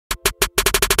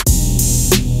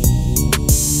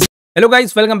Hello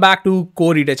guys, welcome back to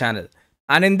Core Reader channel.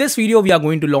 And in this video, we are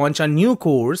going to launch a new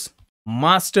course,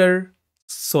 Master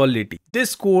Solidity.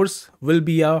 This course will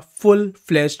be a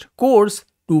full-fledged course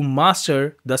to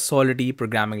master the Solidity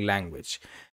programming language.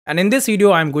 And in this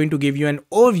video, I'm going to give you an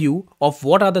overview of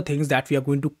what are the things that we are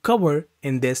going to cover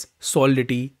in this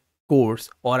Solidity course,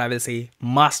 or I will say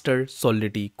Master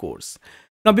Solidity course.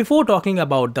 Now, before talking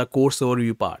about the course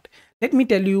overview part, let me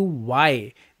tell you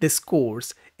why this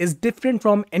course is different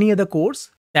from any other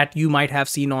course that you might have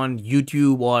seen on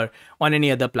YouTube or on any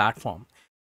other platform.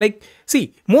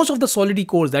 See, most of the Solidity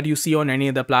course that you see on any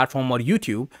other platform or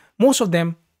YouTube, most of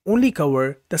them only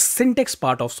cover the syntax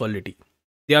part of Solidity.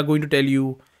 They are going to tell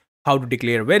you how to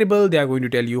declare a variable, they are going to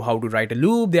tell you how to write a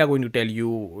loop, they are going to tell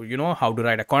you, how to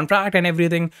write a contract and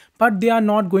everything, but they are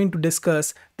not going to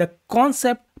discuss the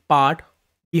concept part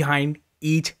behind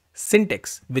each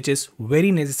syntax, which is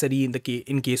very necessary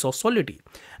in case of Solidity.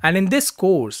 And in this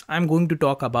course, I'm going to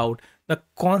talk about the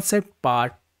concept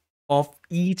part of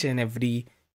each and every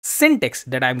syntax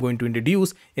that I'm going to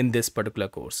introduce in this particular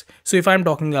course. So if I'm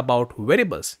talking about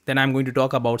variables, then I'm going to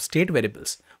talk about state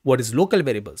variables. What is local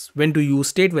variables? When to use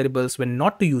state variables, when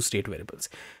not to use state variables.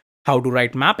 How to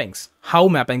write mappings, how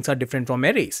mappings are different from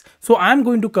arrays. So I'm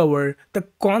going to cover the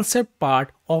concept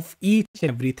part of each and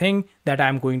everything that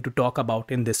I'm going to talk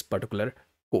about in this particular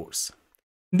course.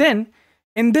 Then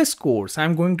in this course,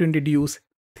 I'm going to introduce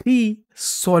 3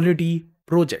 Solidity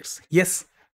projects. Yes,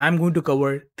 I'm going to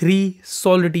cover 3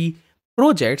 Solidity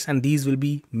projects, and these will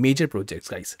be major projects,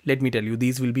 guys. Let me tell you,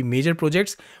 these will be major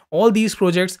projects. All these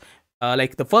projects,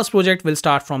 like the first project will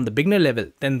start from the beginner level,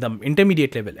 then the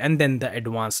intermediate level, and then the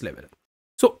advanced level.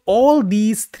 So all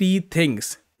these 3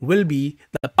 things will be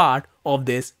the part of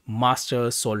this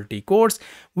Master Solidity course,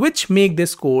 which make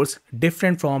this course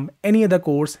different from any other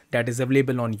course that is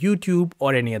available on YouTube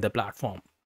or any other platform.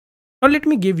 Now let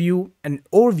me give you an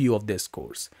overview of this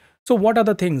course. So what are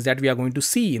the things that we are going to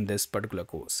see in this particular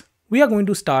course? We are going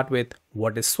to start with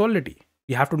what is Solidity.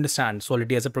 We have to understand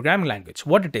Solidity as a programming language,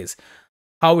 what it is,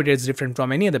 how it is different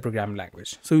from any other programming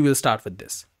language. So we will start with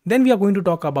this. Then we are going to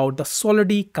talk about the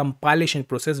Solidity compilation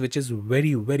process, which is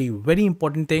very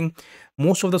important thing.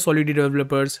 Most of the Solidity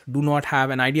developers do not have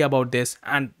an idea about this,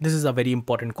 and this is a very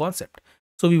important concept.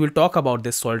 So we will talk about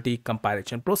this Solidity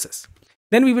compilation process.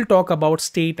 Then we will talk about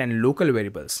state and local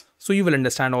variables. So you will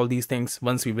understand all these things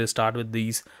once we will start with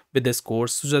this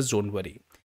course, so just don't worry.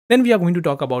 Then we are going to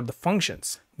talk about the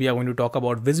functions. We are going to talk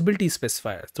about visibility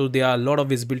specifiers. So there are a lot of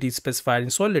visibility specifiers in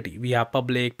Solidity. We have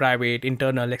public, private,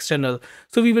 internal, external.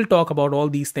 So we will talk about all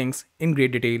these things in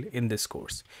great detail in this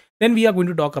course. Then we are going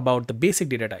to talk about the basic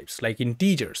data types like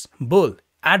integers, bool,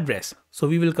 address. So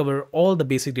we will cover all the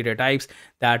basic data types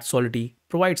that Solidity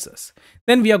provides us.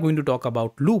 Then we are going to talk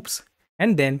about loops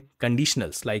and then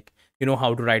conditionals, like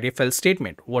how to write a if-else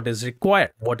statement, what is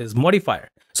required, what is modifier.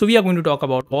 So we are going to talk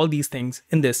about all these things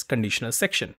in this conditional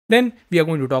section. Then we are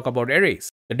going to talk about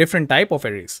arrays, the different type of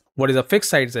arrays. What is a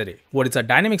fixed size array? What is a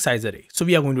dynamic size array? So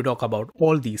we are going to talk about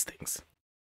all these things.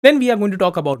 Then we are going to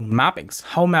talk about mappings,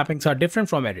 how mappings are different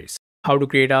from arrays, how to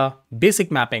create a basic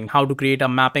mapping, how to create a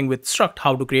mapping with struct,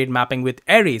 how to create mapping with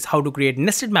arrays, how to create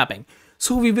nested mapping.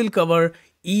 So we will cover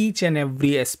each and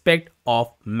every aspect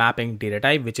of mapping data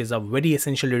type, which is a very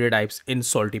essential data types in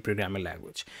Solidity programming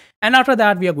language. And after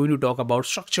that, we are going to talk about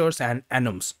structures and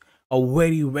enums, a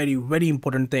very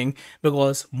important thing,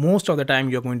 because most of the time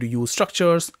you're going to use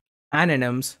structures and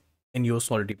enums in your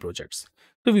Solidity projects.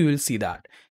 So we will see that.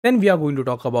 Then we are going to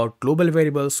talk about global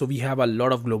variables. So we have a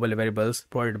lot of global variables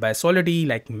provided by Solidity,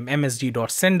 like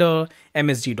msg.sender,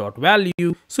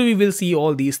 msg.value. So we will see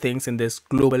all these things in this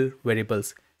global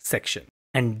variables section.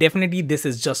 And definitely this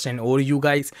is just an overview,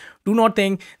 guys. Do not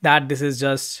think that this is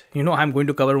just, I'm going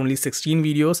to cover only 16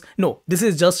 videos. No, this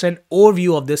is just an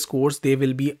overview of this course. There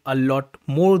will be a lot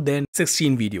more than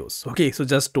 16 videos. Okay, so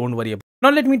just don't worry about it. Now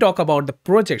let me talk about the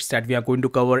projects that we are going to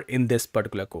cover in this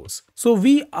particular course. So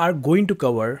we are going to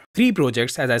cover 3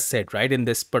 projects, as I said, right, in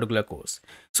this particular course.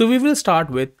 So we will start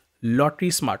with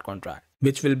Lottery Smart Contract,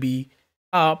 which will be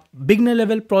a beginner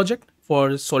level project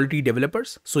for Solidity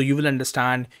developers. So you will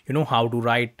understand, how to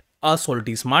write a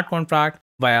Solidity smart contract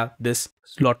via this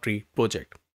lottery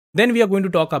project. Then we are going to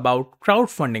talk about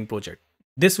crowdfunding project.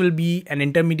 This will be an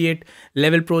intermediate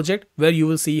level project where you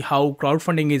will see how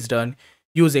crowdfunding is done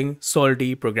using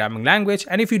Solidity programming language.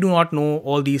 And if you do not know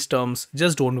all these terms,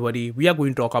 just don't worry. We are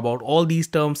going to talk about all these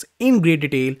terms in great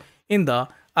detail in the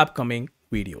upcoming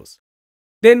videos.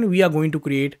 Then we are going to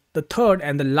create the third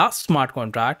and the last smart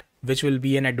contract, which will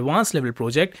be an advanced level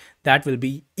project that will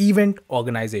be event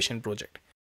organization project.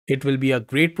 It will be a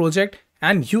great project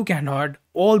and you cannot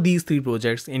all these three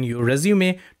projects in your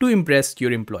resume to impress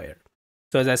your employer.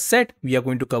 So as I said, we are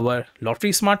going to cover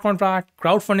lottery smart contract,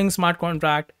 crowdfunding smart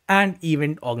contract, and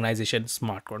event organization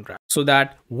smart contract. So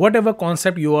that whatever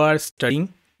concept you are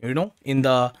studying, in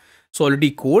the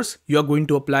Solidity course, you are going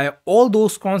to apply all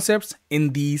those concepts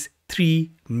in these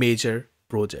three major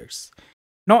projects.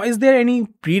 Now, is there any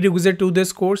prerequisite to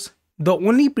this course? The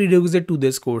only prerequisite to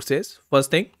this course is,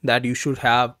 first thing, that you should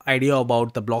have idea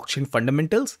about the blockchain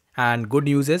fundamentals. And good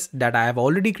news is that I have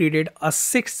already created a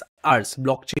 6 hours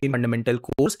blockchain fundamental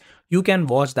course. You can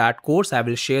watch that course. I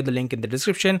will share the link in the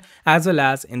description as well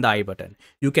as in the I button.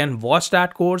 You can watch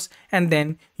that course and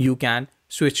then you can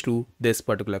switch to this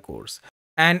particular course.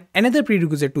 And another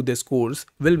prerequisite to this course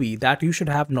will be that you should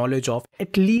have knowledge of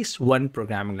at least one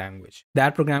programming language.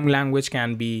 That programming language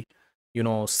can be,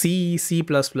 C, C++,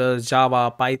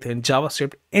 Java, Python,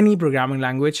 JavaScript, any programming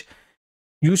language.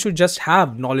 You should just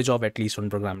have knowledge of at least one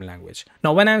programming language.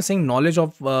 Now, when I'm saying knowledge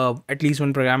of at least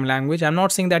one programming language, I'm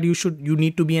not saying that you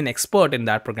need to be an expert in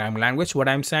that programming language. What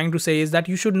I'm trying to say is that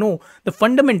you should know the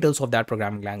fundamentals of that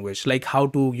programming language, like how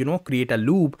to, create a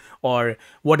loop, or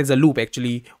what is a loop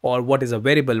actually, or what is a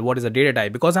variable, what is a data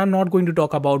type. Because I'm not going to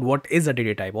talk about what is a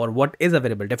data type or what is a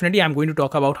variable. Definitely, I'm going to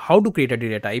talk about how to create a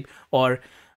data type or,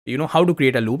 how to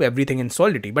create a loop, everything in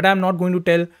Solidity. But I'm not going to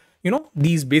tell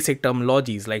these basic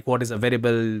terminologies like what is a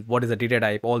variable, what is a data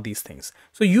type, all these things.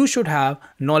 So you should have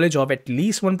knowledge of at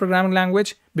least one programming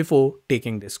language before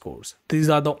taking this course. These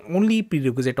are the only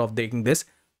prerequisite of taking this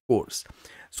course.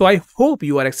 So I hope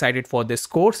you are excited for this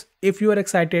course. If you are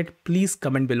excited, please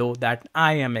comment below that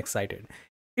I am excited.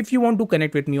 If you want to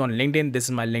connect with me on LinkedIn, this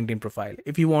is my LinkedIn profile.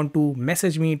 If you want to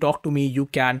message me, talk to me, you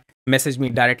can message me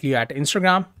directly at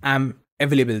Instagram. I'm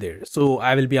available there. So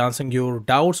I will be answering your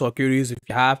doubts or queries if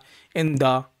you have in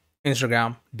the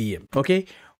Instagram DM. Okay.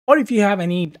 Or if you have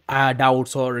any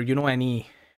doubts or, any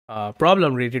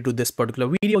problem related to this particular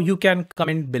video, you can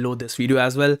comment below this video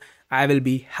as well. I will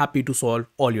be happy to solve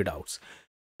all your doubts.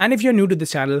 And if you're new to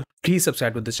this channel, please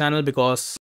subscribe to this channel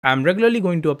because I'm regularly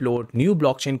going to upload new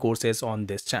blockchain courses on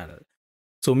this channel.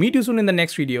 So meet you soon in the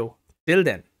next video. Till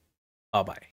then, bye-bye.